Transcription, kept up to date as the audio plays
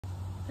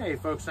Hey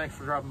folks, thanks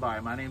for dropping by.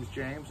 My name's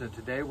James, and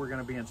today we're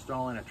going to be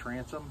installing a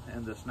transom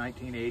in this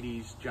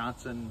 1980s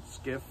Johnsen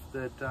skiff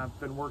that I've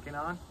been working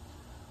on.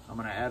 I'm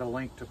going to add a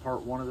link to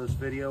part 1 of this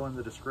video in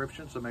the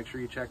description, so make sure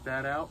you check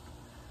that out.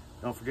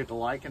 Don't forget to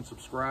like and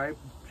subscribe,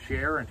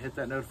 share, and hit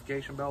that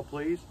notification bell,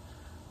 please.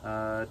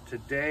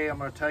 Today I'm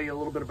going to tell you a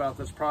little bit about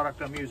this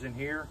product I'm using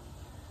here.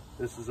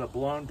 This is a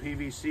blown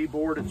PVC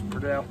board. It's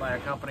put out by a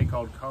company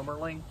called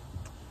Komerling,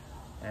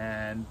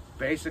 and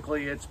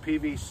basically it's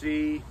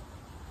PVC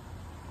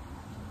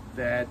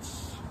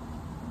that's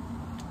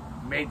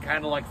made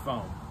kind of like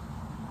foam.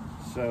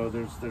 So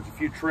there's a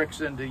few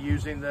tricks into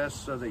using this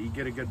so that you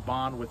get a good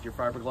bond with your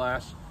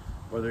fiberglass.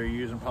 Whether you're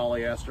using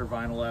polyester,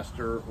 vinyl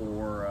ester,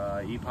 or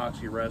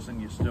epoxy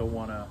resin, you still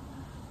want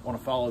to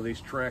follow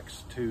these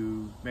tricks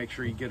to make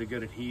sure you get a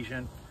good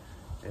adhesion.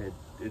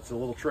 It's a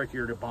little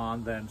trickier to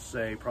bond than,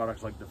 say,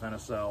 products like the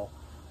Venicell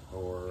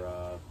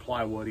or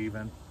plywood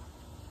even.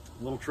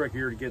 A little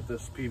trickier to get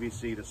this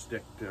PVC to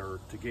stick to, or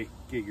to get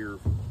your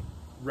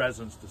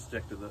resins to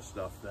stick to this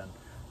stuff than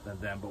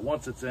them. But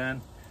once it's in,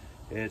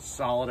 it's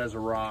solid as a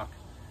rock.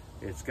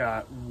 It's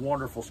got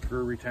wonderful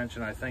screw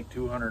retention. I think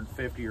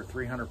 250 or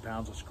 300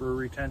 pounds of screw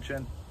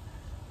retention.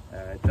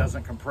 It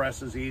doesn't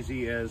compress as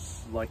easy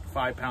as like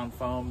 5-pound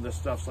foam. This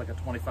stuff's like a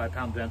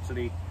 25-pound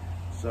density,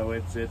 so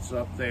it's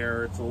up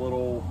there. It's a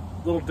little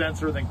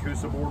denser than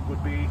Kusa board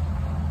would be.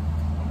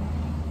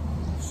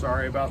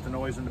 Sorry about the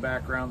noise in the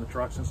background, the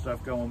trucks and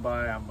stuff going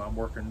by. I'm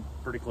working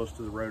pretty close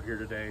to the road here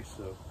today,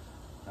 so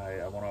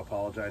I want to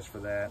apologize for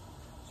that.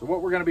 So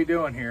what we're going to be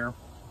doing here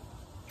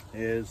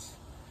is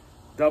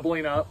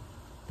doubling up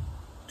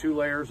 2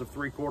 layers of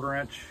 3/4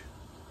 inch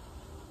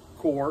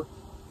core,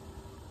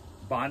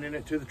 bonding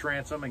it to the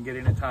transom and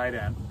getting it tied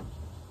in.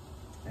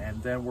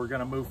 And then we're going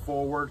to move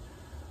forward.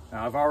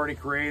 Now I've already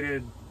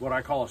created what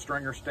I call a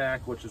stringer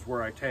stack, which is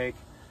where I take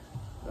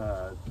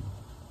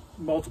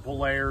multiple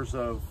layers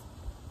of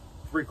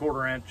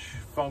 3/4 inch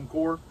foam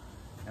core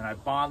and I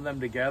bond them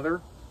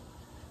together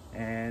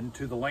and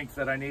to the length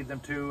that I need them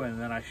to,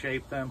 and then I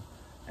shape them,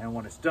 and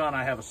when it's done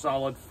I have a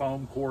solid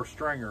foam core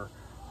stringer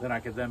that I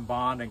could then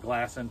bond and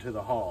glass into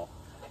the hull.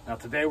 Now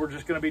today we're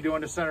just going to be doing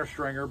the center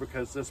stringer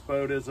because this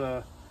boat is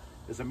a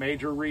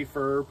major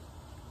refurb,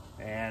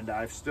 and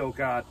I've still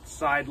got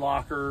side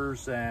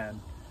lockers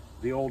and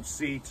the old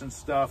seats and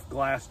stuff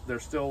glass. They're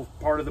still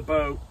part of the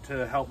boat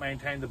to help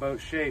maintain the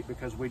boat's shape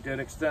because we did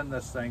extend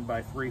this thing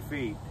by 3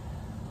 feet,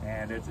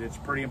 and it's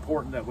pretty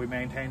important that we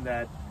maintain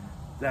that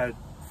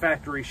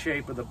factory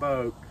shape of the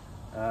boat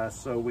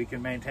so we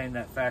can maintain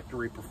that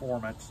factory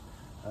performance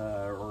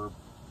or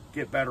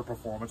get better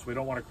performance. We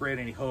don't want to create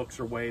any hooks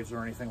or waves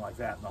or anything like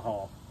that in the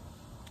hull.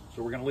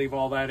 So we're going to leave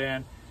all that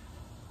in.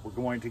 We're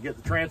going to get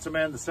the transom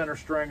in, the center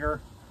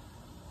stringer,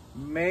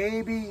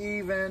 maybe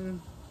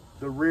even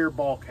the rear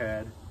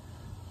bulkhead.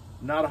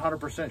 Not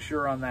 100%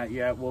 sure on that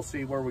yet. We'll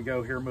see where we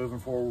go here moving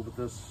forward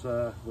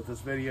with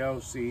this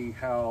video, see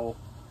how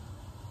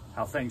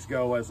things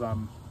go as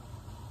I'm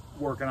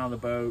working on the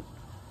boat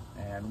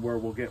and where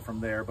we'll get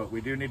from there. But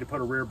we do need to put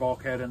a rear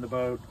bulkhead in the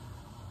boat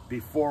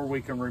before we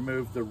can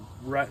remove the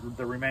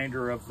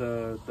remainder of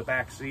the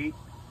back seat,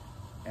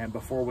 and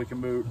before we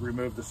can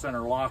remove the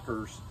center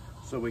lockers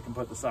so we can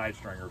put the side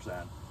stringers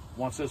in.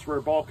 Once this rear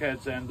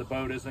bulkhead's in, the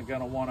boat isn't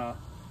going to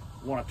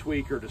want to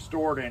tweak or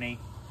distort any,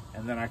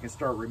 and then I can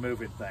start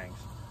removing things.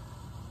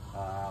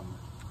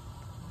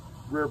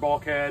 Rear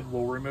bulkhead,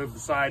 we'll remove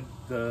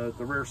the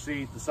rear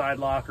seat, the side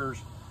lockers.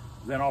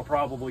 Then I'll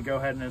probably go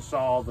ahead and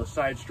install the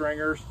side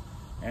stringers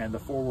and the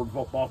forward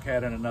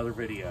bulkhead in another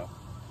video.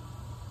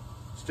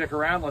 Stick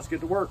around, let's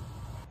get to work.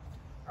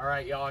 All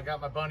right, y'all, I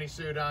got my bunny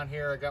suit on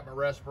here. I got my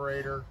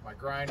respirator, my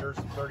grinders,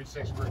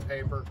 36 grit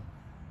paper.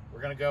 We're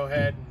gonna go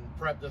ahead and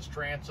prep this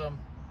transom.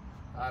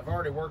 I've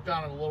already worked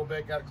on it a little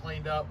bit, got it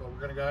cleaned up, but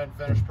we're gonna go ahead and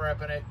finish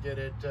prepping it, get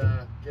it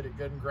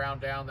good and ground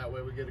down. That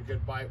way we get a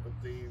good bite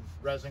with the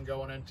resin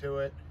going into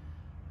it.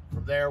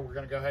 From there, we're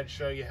gonna go ahead and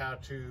show you how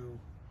to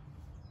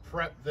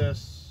prep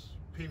this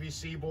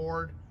PVC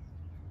board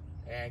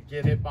and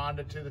get it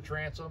bonded to the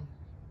transom.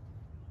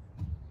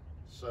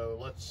 So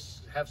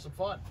let's have some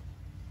fun.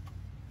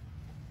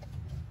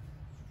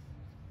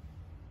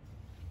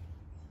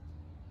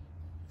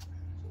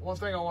 One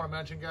thing I want to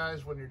mention,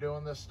 guys, when you're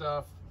doing this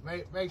stuff,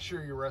 make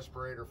sure your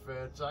respirator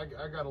fits. I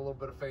got a little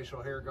bit of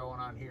facial hair going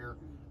on here,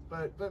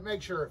 but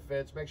make sure it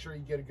fits. Make sure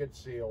you get a good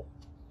seal.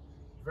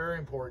 Very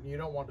important. You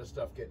don't want this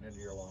stuff getting into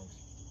your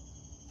lungs.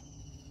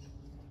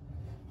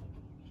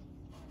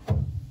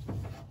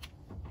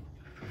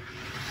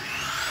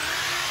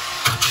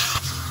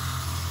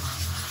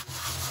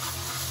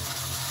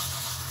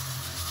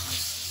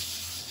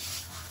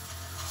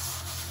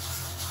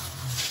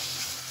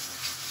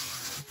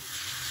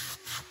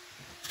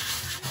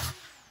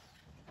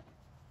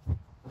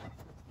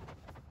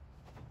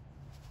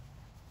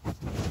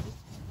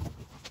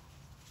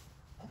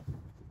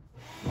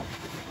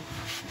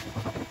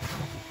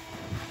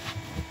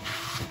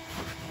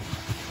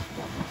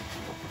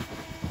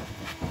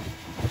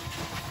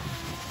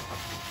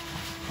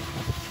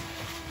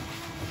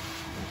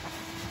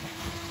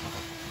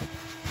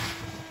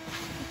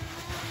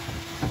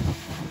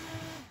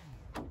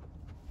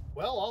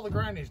 all the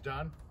grinding's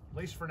done, at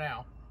least for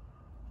now.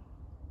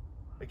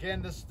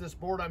 Again, this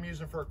board I'm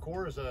using for a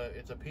core is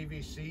it's a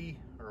PVC,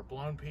 or a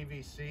blown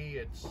PVC.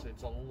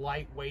 It's a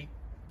lightweight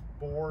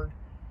board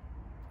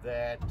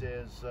that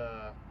is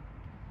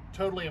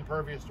totally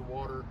impervious to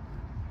water.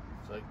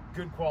 It's a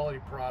good quality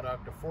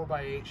product. A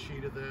 4x8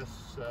 sheet of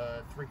this,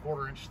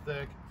 3/4 inch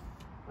thick,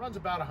 runs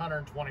about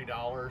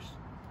 $120.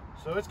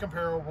 So it's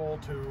comparable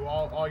to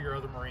all your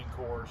other marine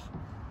cores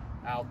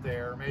out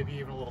there, maybe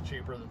even a little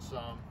cheaper than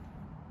some.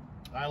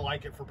 I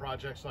like it for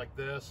projects like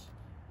this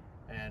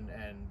and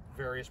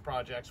various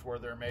projects where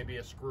there may be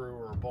a screw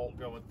or a bolt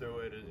going through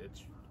it.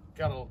 It's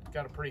got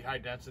a pretty high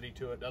density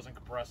to it, doesn't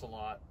compress a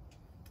lot.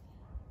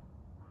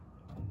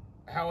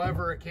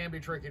 However, it can be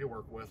tricky to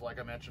work with, like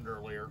I mentioned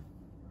earlier.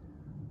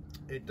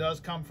 It does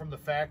come from the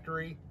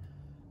factory.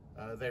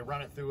 They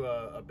run it through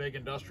a big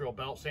industrial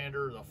belt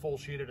sander, a full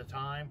sheet at a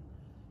time,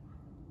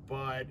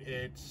 but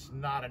it's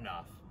not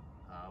enough.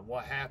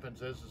 What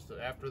happens is that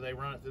after they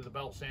run it through the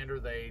belt sander,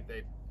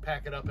 they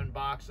pack it up in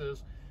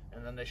boxes,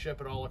 and then they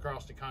ship it all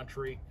across the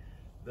country.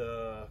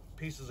 The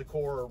pieces of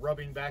core are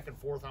rubbing back and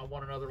forth on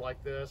one another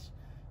like this,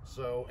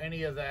 so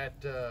any of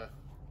that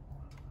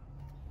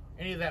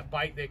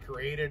bite they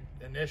created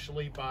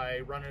initially by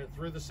running it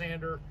through the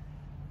sander,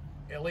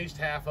 at least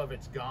half of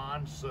it's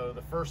gone. So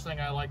the first thing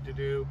I like to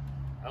do,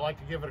 I like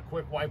to give it a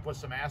quick wipe with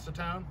some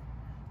acetone,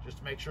 just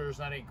to make sure there's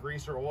not any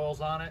grease or oils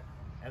on it.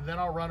 And then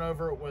I'll run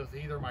over it with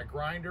either my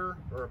grinder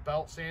or a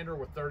belt sander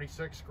with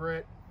 36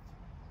 grit.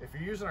 If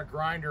you're using a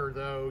grinder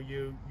though,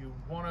 you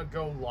want to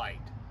go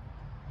light.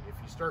 If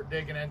you start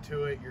digging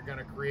into it, you're going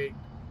to create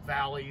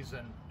valleys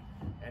and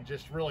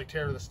just really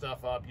tear the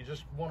stuff up. You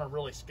just want to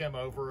really skim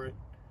over it,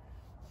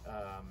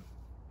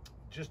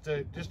 just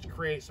to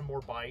create some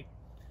more bite.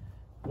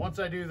 Once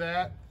I do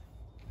that,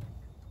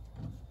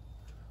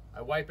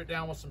 I wipe it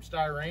down with some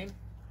styrene.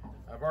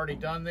 I've already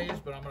done these,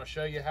 but I'm going to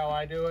show you how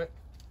I do it.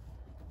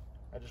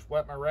 I just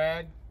wet my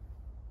rag,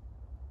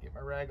 get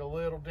my rag a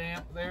little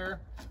damp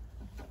there,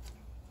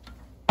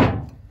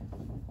 and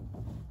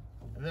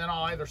then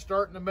I'll either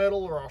start in the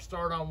middle or I'll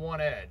start on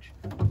one edge.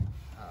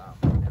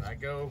 And I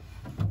go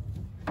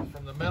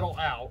from the middle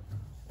out,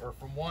 or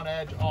from one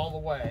edge all the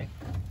way,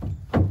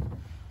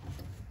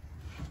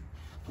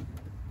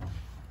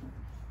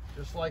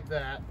 just like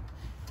that.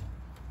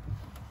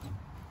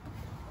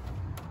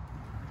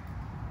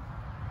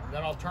 And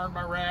then I'll turn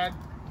my rag.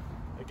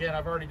 Again,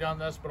 I've already done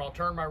this, but I'll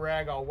turn my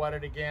rag, I'll wet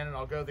it again, and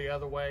I'll go the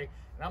other way.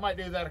 And I might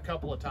do that a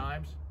couple of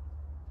times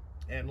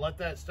and let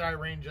that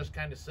styrene just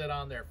kind of sit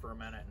on there for a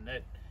minute, and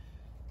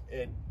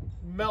it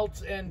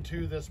melts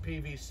into this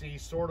PVC,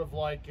 sort of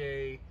like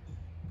a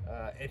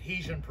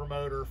adhesion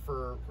promoter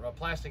for a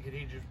plastic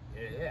adhesion.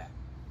 Yeah,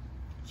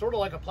 sort of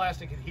like a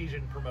plastic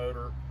adhesion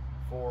promoter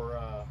for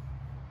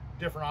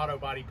different auto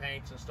body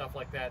paints and stuff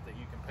like that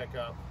you can pick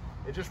up.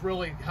 It just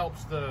really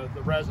helps the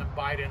resin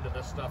bite into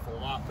this stuff a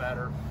lot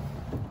better.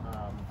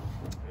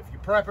 If you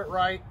prep it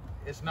right,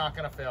 it's not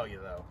going to fail you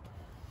though.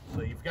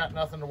 So you've got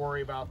nothing to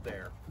worry about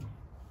there.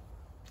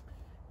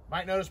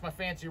 Might notice my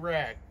fancy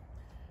rag.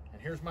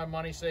 And here's my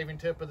money-saving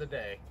tip of the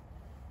day.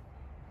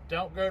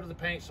 Don't go to the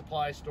paint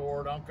supply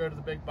store, don't go to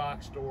the big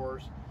box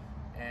stores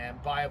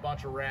and buy a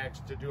bunch of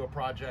rags to do a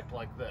project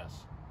like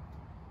this.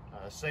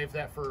 Save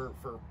that for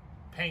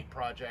paint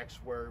projects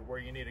where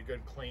you need a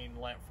good, clean,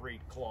 lint-free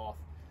cloth.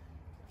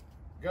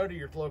 Go to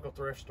your local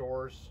thrift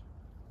stores.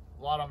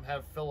 A lot of them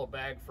have fill a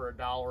bag for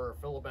 $1 or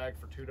fill a bag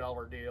for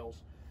 $2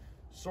 deals.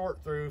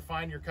 Sort through,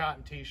 find your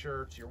cotton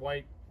t-shirts, your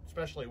white,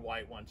 especially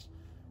white ones.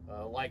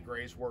 Light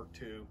grays work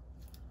too.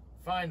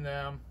 Find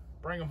them,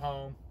 bring them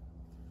home,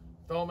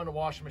 throw them in the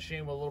washing machine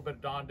with a little bit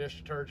of Dawn dish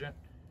detergent.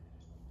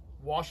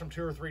 Wash them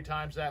 2 or 3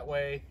 times that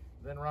way,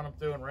 then run them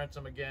through and rinse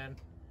them again.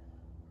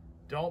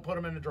 Don't put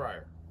them in the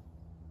dryer.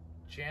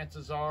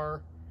 Chances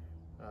are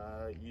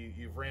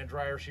you've ran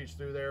dryer sheets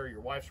through there,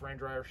 your wife's ran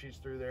dryer sheets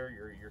through there,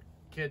 your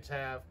kids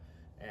have,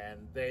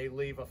 and they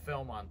leave a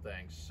film on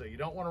things. So you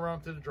don't want to run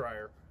them through the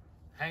dryer.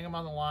 Hang them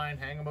on the line,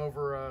 hang them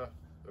over a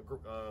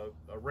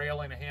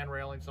railing, a hand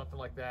railing, something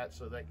like that,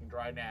 so they can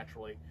dry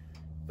naturally.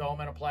 Throw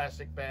them in a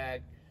plastic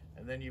bag,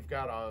 and then you've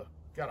got a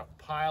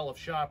pile of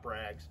shop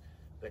rags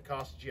that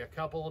cost you a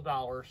couple of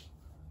dollars.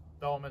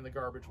 Throw them in the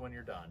garbage when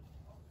you're done.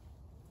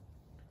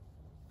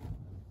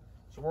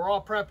 So we're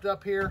all prepped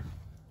up here.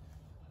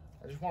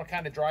 I just want to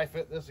kind of dry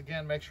fit this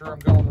again, make sure I'm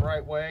going the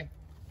right way.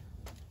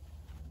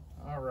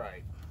 All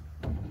right.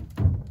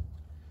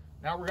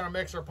 Now we're going to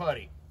mix our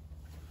putty.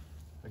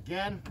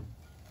 Again,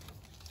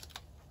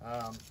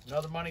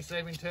 another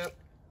money-saving tip.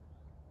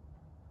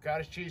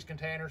 Cottage cheese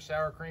containers,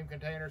 sour cream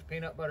containers,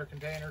 peanut butter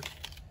containers,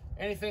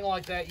 anything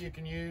like that you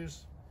can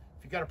use.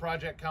 If you've got a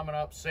project coming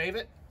up, save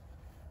it.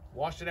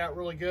 Wash it out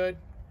really good.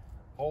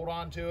 Hold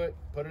on to it.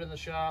 Put it in the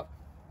shop.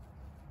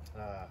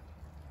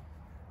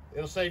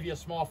 It'll save you a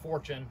small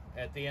fortune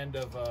at the end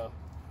of a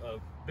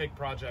big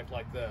project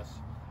like this,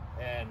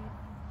 and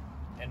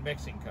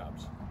mixing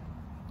cups.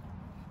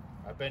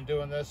 I've been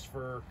doing this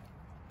for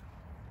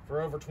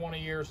over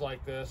 20 years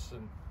like this,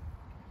 and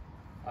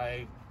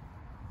I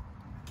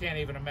can't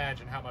even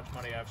imagine how much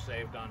money I've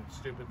saved on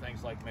stupid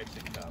things like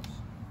mixing cups.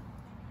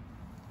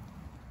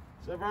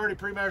 So I've already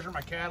pre-measured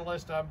my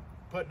catalyst. I'm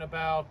putting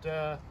about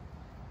 20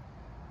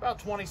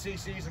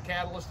 cc's of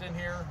catalyst in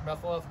here,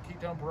 methyl ethyl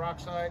ketone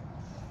peroxide.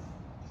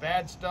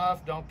 Bad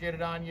stuff, don't get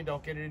it on you,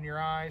 don't get it in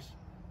your eyes.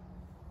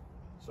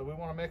 So we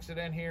want to mix it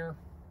in here.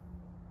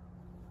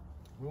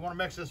 We want to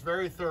mix this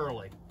very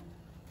thoroughly.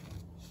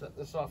 Set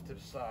this off to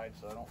the side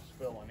so I don't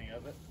spill any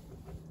of it.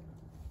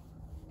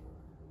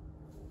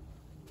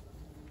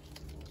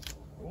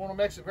 We want to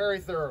mix it very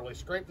thoroughly.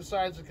 Scrape the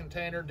sides of the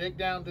container, dig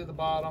down to the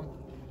bottom,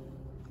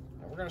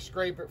 and we're going to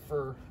scrape it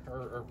for,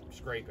 or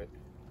scrape it.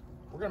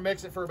 We're going to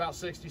mix it for about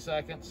 60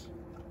 seconds,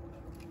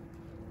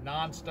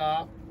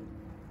 non-stop.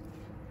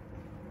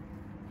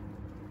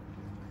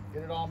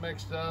 Get it all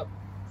mixed up.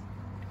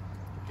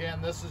 Again,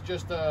 this is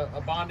just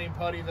a bonding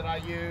putty that I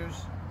use.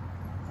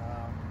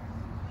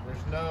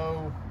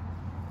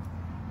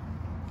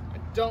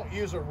 I don't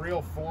use a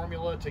real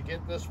formula to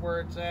get this where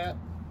it's at.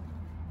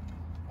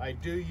 I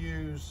do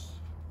use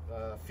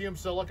fume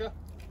silica.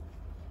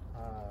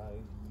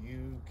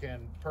 You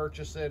can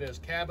purchase it as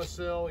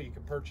Cabasil, you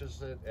can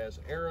purchase it as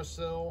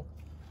Aerosil.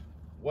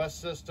 West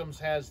Systems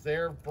has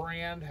their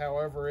brand,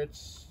 however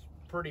it's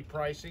pretty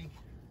pricey,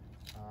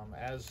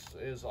 as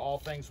is all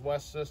things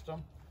West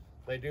System.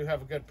 They do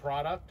have a good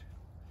product,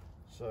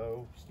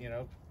 so you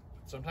know,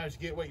 sometimes you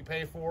get what you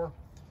pay for,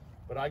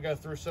 but I go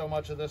through so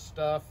much of this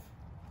stuff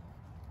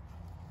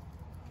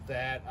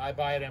that I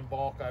buy it in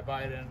bulk. I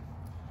buy it in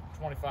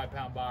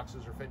 25-pound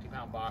boxes or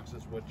 50-pound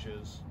boxes, which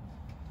is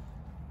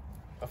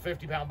a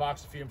 50-pound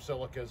box of fume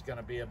silica is going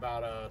to be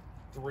about a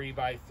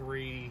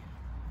 3x3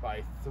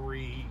 by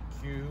 3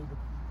 cube.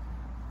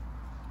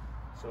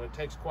 So it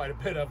takes quite a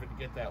bit of it to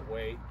get that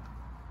weight.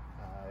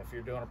 If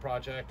you're doing a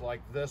project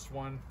like this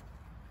one,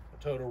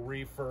 a total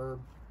refurb,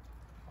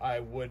 I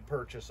would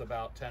purchase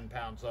about 10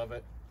 pounds of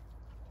it.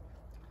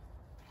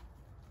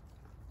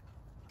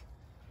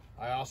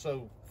 I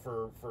also,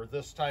 for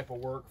this type of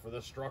work, for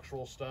this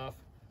structural stuff,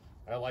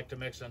 I like to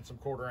mix in some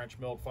 1/4-inch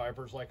milled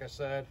fibers, like I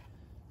said.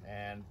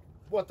 And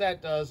what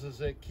that does is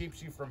it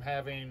keeps you from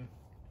having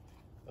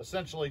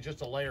essentially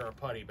just a layer of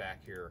putty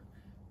back here.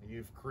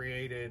 You've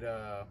created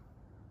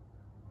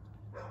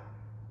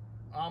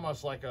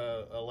almost like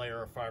a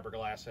layer of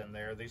fiberglass in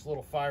there. These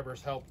little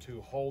fibers help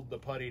to hold the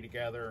putty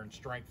together and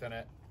strengthen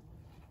it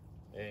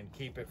and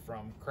keep it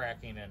from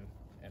cracking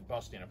and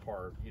busting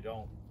apart. You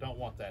don't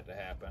want that to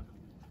happen.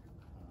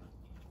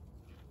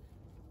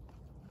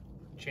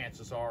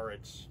 Chances are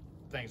it's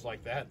things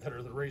like that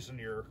are the reason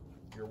you're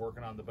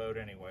working on the boat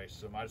anyway,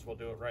 so might as well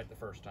do it right the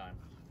first time.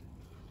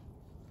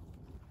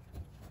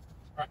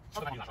 All right,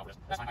 so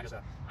that's fine. I just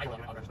I will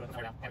put it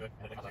down. Good.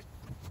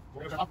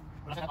 We're going to up.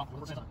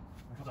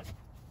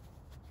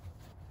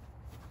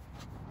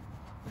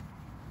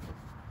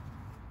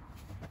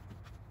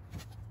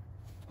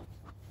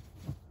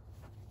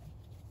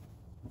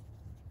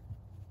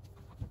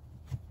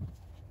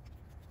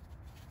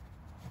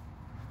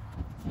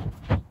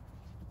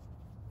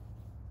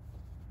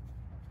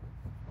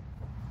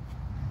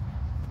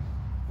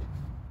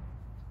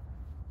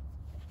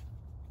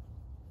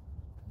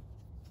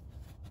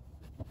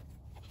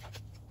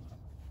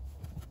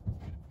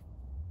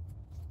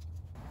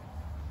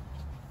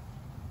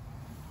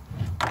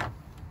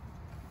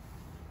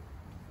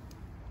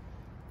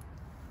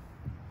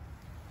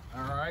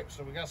 Alright,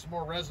 so we got some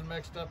more resin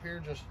mixed up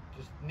here, just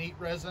neat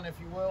resin, if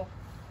you will.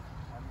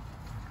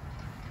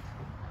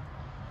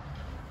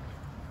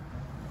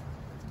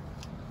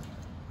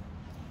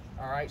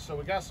 Alright, so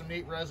we got some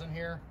neat resin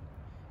here.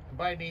 And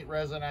by neat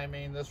resin, I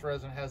mean this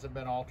resin hasn't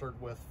been altered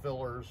with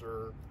fillers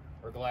or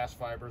glass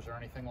fibers or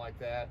anything like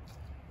that.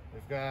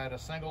 We've got a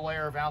single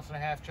layer of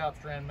 1.5-ounce chop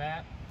strand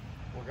mat.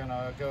 We're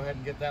gonna go ahead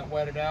and get that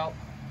wetted out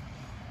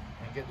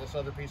and get this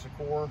other piece of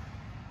core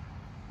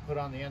put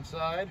on the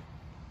inside.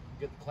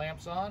 Get the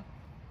clamps on,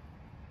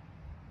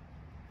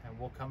 and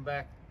we'll come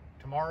back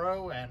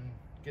tomorrow and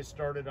get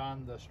started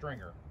on the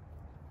stringer.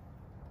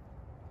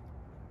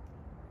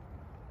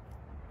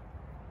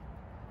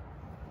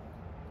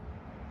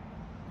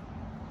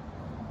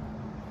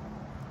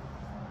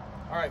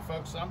 All right,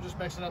 folks, so I'm just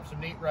mixing up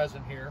some neat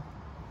resin here.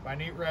 By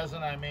neat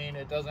resin, I mean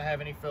it doesn't have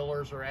any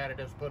fillers or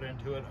additives put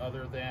into it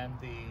other than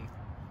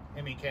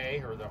the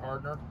MEK or the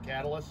hardener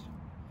catalyst.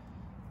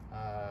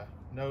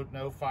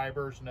 No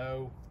fibers,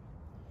 no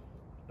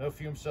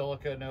fume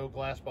silica, no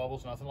glass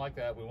bubbles, nothing like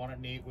that. We want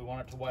it neat. We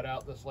want it to wet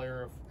out this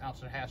layer of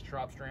 1.5-ounce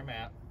chop strand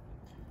mat.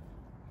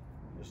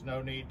 There's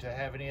no need to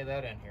have any of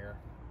that in here.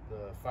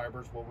 The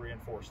fibers will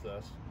reinforce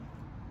this.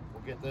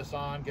 We'll get this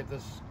on, get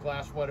this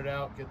glass wetted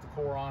out, get the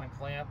core on and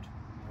clamped,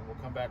 and we'll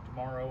come back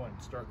tomorrow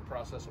and start the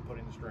process of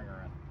putting the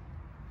stringer in.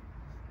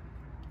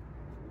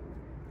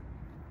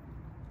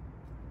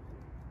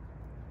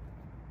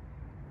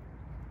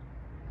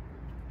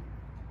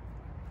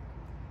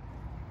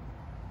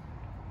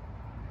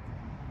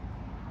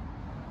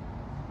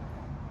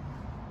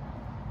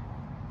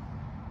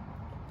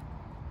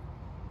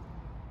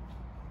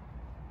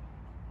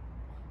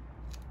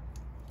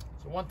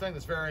 So one thing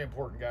that's very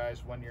important,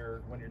 guys, when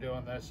you're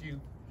doing this,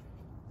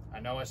 I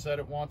know I said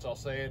it once, I'll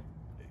say it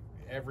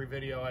every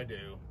video I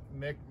do,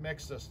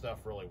 mix this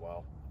stuff really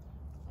well.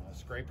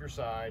 Scrape your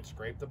side,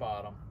 scrape the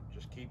bottom,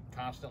 just keep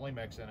constantly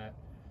mixing it.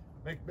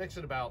 Mix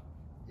it about,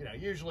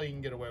 usually you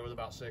can get away with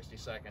about 60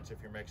 seconds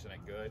if you're mixing it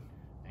good,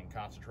 and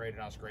concentrating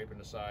on scraping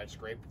the side.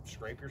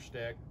 Scrape your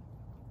stick.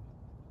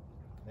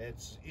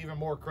 It's even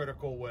more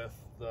critical with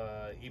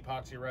the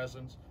epoxy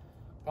resins.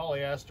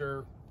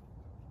 Polyester,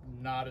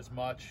 not as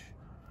much.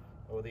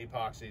 With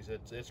epoxies,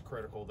 it's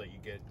critical that you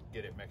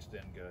get it mixed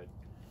in good.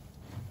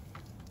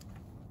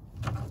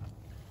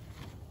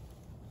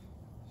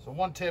 So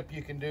one tip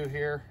you can do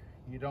here,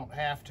 you don't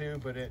have to,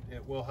 but it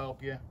will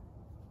help you.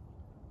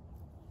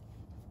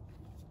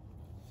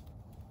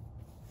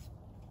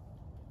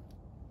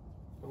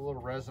 Put a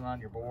little resin on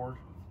your board.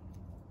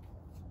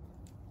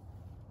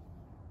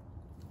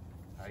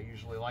 I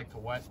usually like to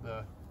wet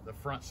the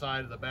front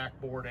side of the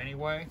backboard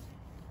anyway.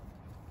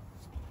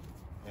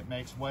 It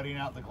makes wetting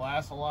out the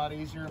glass a lot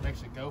easier, it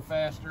makes it go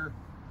faster,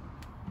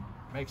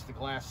 makes the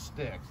glass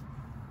stick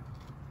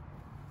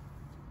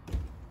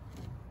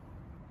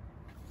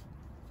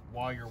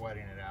while you're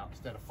wetting it out,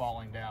 instead of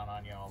falling down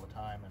on you all the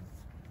time and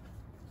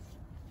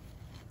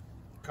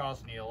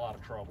causing you a lot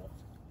of trouble.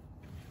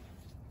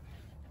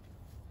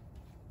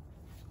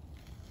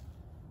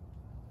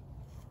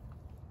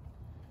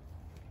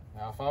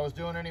 Now, if I was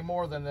doing any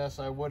more than this,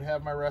 I would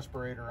have my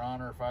respirator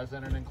on, or if I was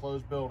in an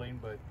enclosed building,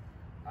 but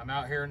I'm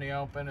out here in the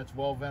open, it's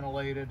well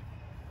ventilated,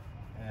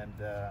 and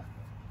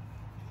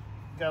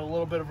got a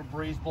little bit of a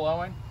breeze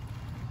blowing,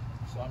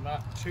 so I'm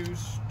not too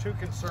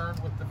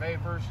concerned with the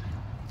vapors.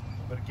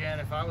 But again,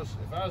 if I was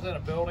in a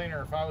building,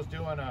 or if I was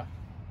doing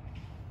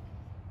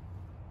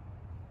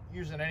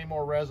using any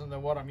more resin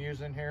than what I'm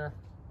using here,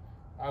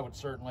 I would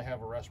certainly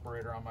have a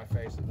respirator on my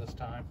face at this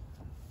time.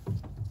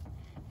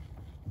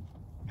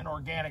 An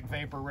organic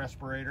vapor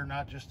respirator,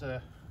 not just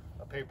a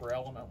paper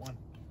element one.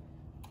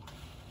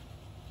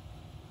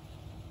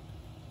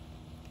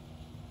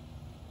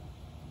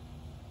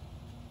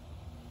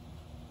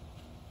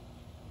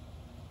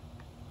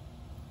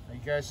 Now, you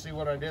guys see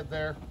what I did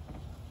there?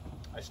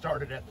 I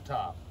started at the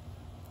top.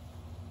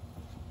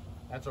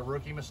 That's a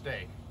rookie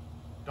mistake.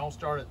 Don't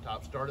start at the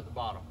top, start at the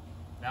bottom.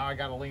 Now I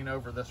got to lean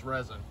over this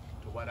resin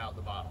to wet out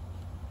the bottom.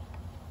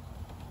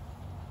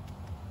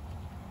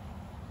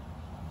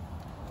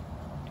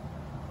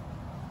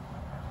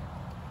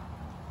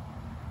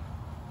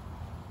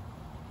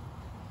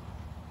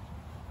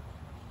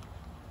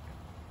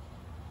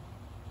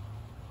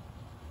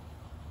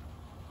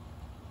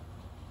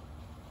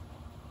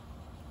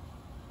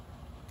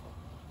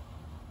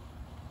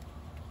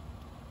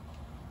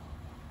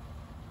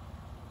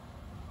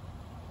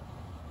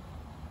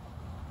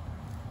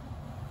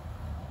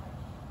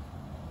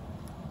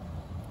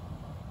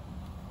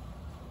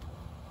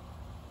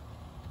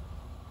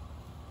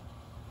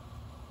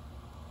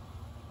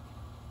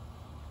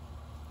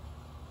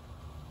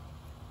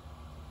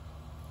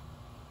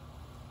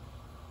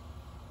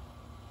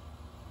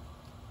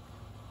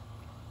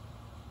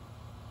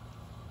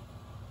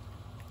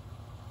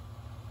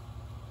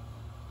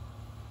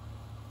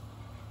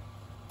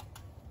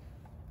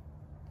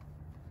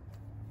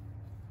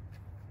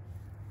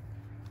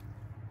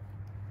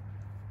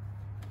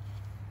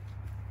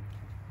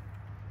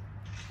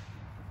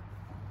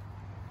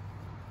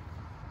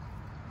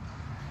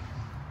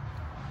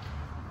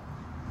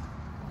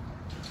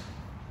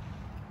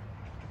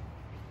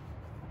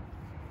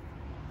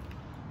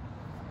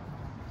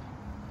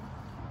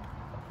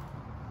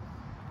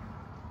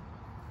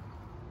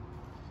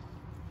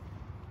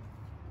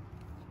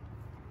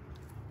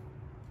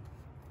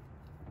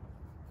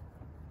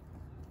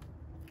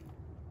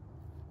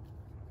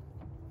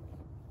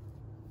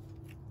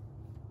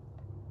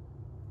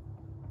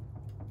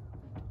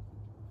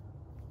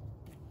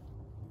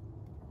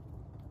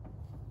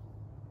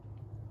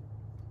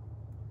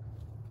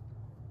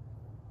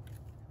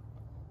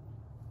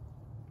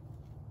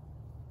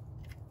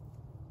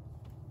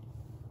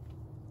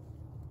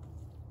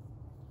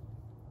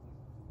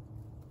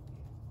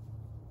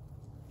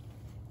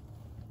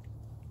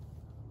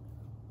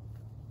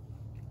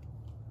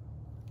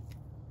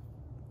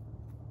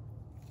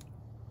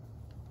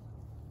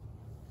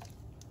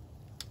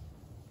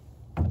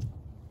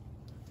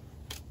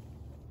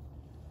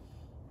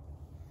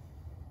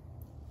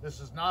 This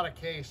is not a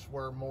case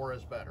where more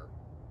is better.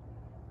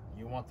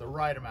 You want the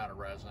right amount of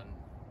resin,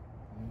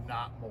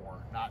 not more,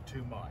 not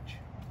too much.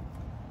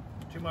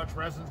 Too much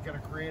resin is going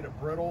to create a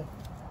brittle,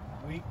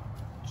 weak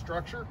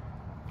structure,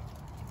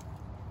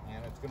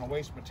 and it's going to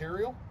waste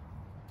material.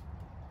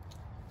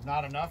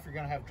 Not enough, you're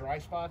going to have dry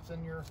spots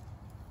in your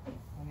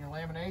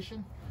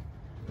lamination.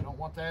 You don't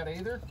want that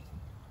either.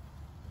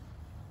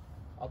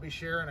 I'll be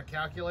sharing a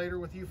calculator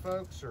with you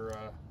folks, or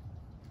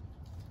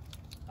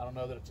I don't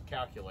know that it's a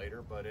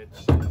calculator, but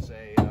it's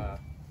a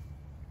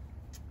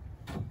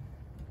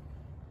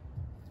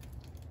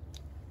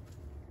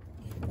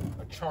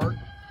chart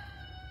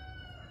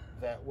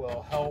that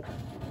will help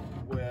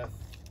with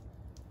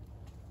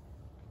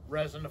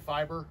resin to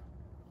fiber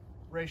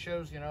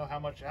ratios, you know, how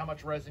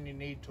much resin you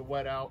need to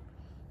wet out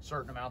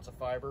certain amounts of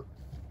fiber.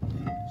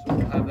 So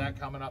we'll have that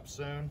coming up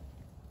soon.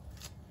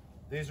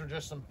 These are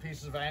just some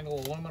pieces of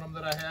angle aluminum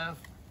that I have.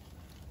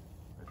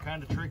 They're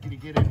kind of tricky to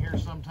get in here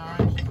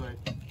sometimes, but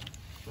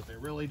they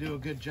really do a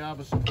good job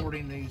of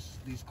supporting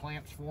these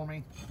clamps for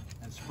me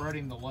and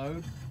spreading the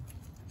load.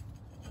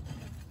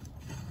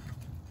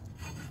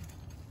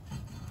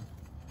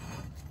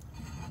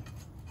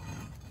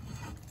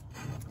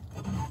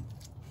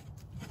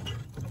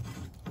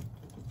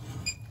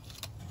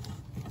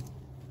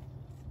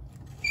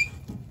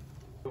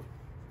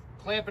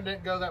 Clamping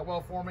didn't go that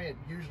well for me. It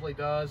usually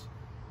does.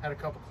 Had a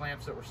couple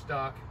clamps that were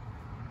stuck,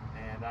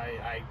 and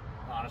I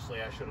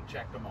honestly, I should have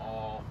checked them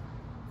all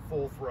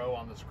full throw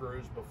on the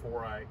screws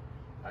before I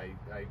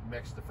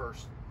mixed the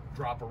first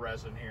drop of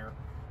resin here.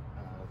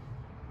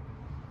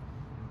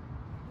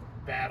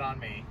 Bad on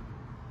me,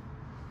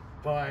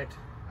 but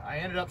I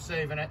ended up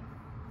saving it.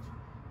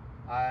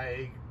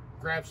 I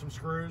grabbed some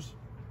screws,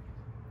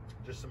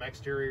 just some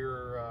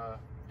exterior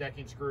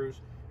decking screws,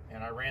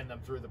 and I ran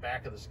them through the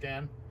back of the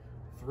skin,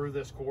 through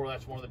this core.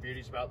 That's one of the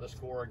beauties about this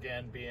core,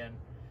 again, being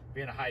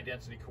a high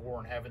density core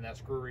and having that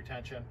screw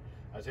retention.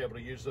 I was able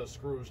to use those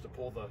screws to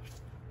pull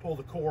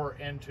the core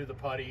into the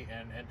putty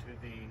and into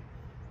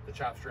the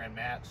chop strand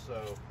mat.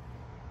 So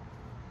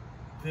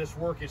this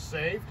work is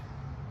saved.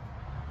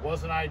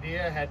 Was an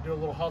idea, had to do a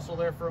little hustle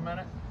there for a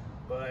minute,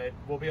 but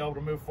we'll be able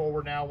to move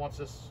forward now once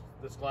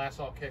this glass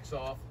all kicks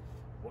off.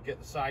 We'll get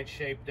the side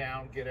shape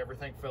down, get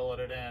everything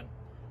filleted in,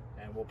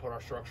 and we'll put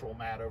our structural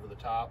mat over the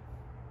top.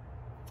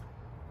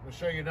 I'm going to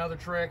show you another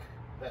trick.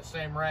 That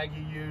same rag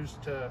you use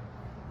to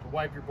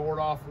wipe your board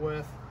off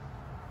with.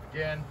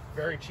 Again,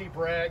 very cheap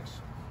rags.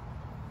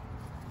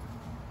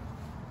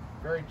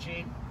 Very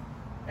cheap.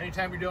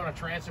 Anytime you're doing a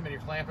transom and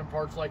you're clamping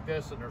parts like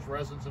this and there's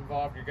resins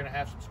involved, you're going to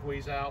have some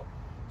squeeze out.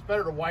 It's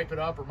better to wipe it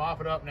up or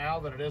mop it up now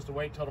than it is to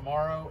wait till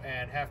tomorrow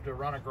and have to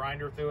run a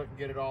grinder through it and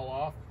get it all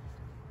off.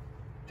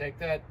 Take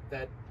that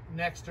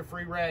next to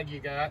free rag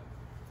you got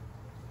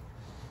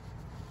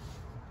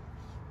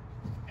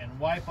and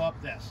wipe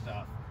up that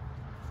stuff.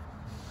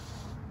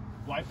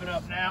 Wipe it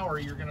up now or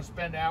you're going to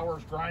spend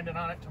hours grinding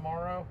on it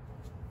tomorrow,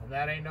 and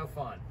that ain't no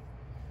fun.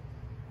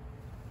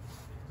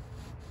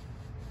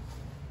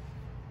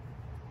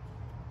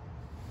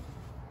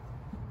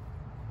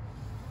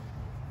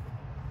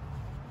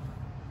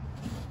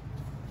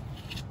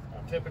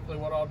 Typically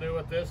what I'll do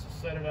with this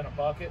is set it in a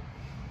bucket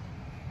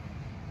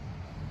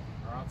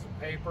or on some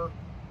paper,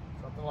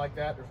 something like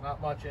that. There's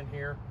not much in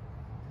here.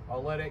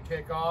 I'll let it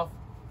kick off.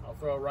 I'll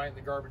throw it right in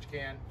the garbage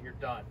can. You're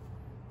done.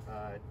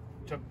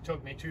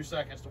 Took me 2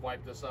 seconds to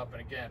wipe this up. And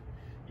again,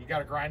 you got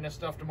to grind this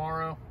stuff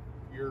tomorrow.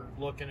 You're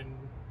looking in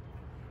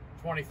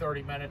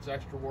 20-30 minutes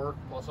extra work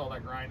plus all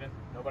that grinding.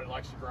 Nobody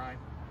likes to grind.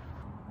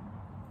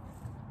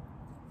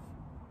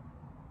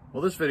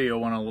 Well, this video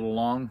went a little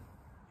long.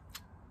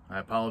 I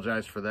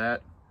apologize for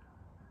that.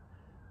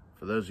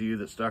 For those of you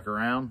that stuck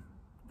around,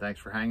 thanks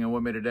for hanging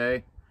with me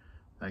today.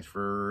 Thanks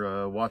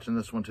for watching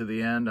this one to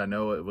the end. I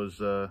know it was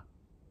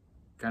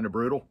kind of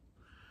brutal,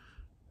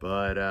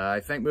 but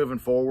I think moving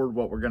forward,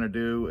 what we're going to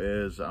do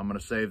is I'm going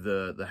to save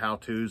the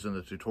how-tos and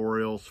the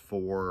tutorials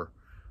for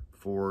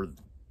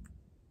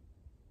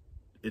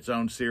its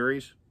own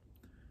series.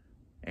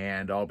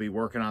 And I'll be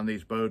working on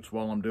these boats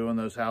while I'm doing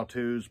those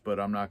how-tos, but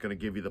I'm not going to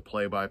give you the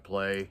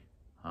play-by-play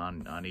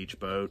on each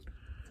boat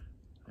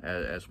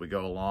as we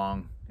go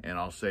along, and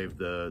I'll save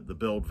the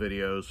build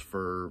videos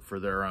for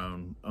their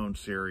own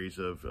series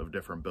of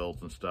different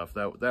builds and stuff.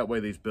 That way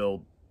these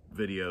build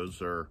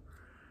videos are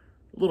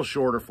a little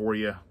shorter for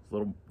you,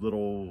 a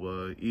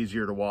little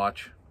easier to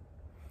watch,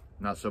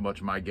 not so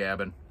much my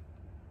gabbing.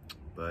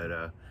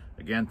 But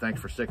again, thanks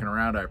for sticking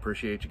around. I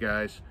appreciate you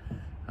guys.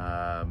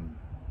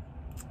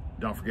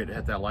 Don't forget to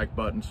hit that like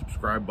button,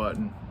 subscribe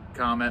button,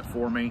 comment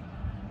for me,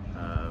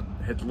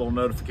 hit the little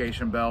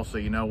notification bell so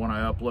you know when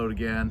I upload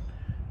again.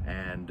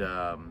 And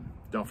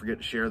don't forget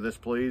to share this,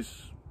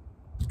 please.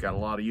 It's got a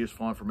lot of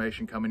useful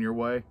information coming your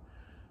way.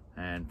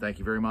 And thank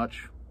you very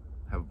much.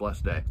 Have a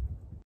blessed day.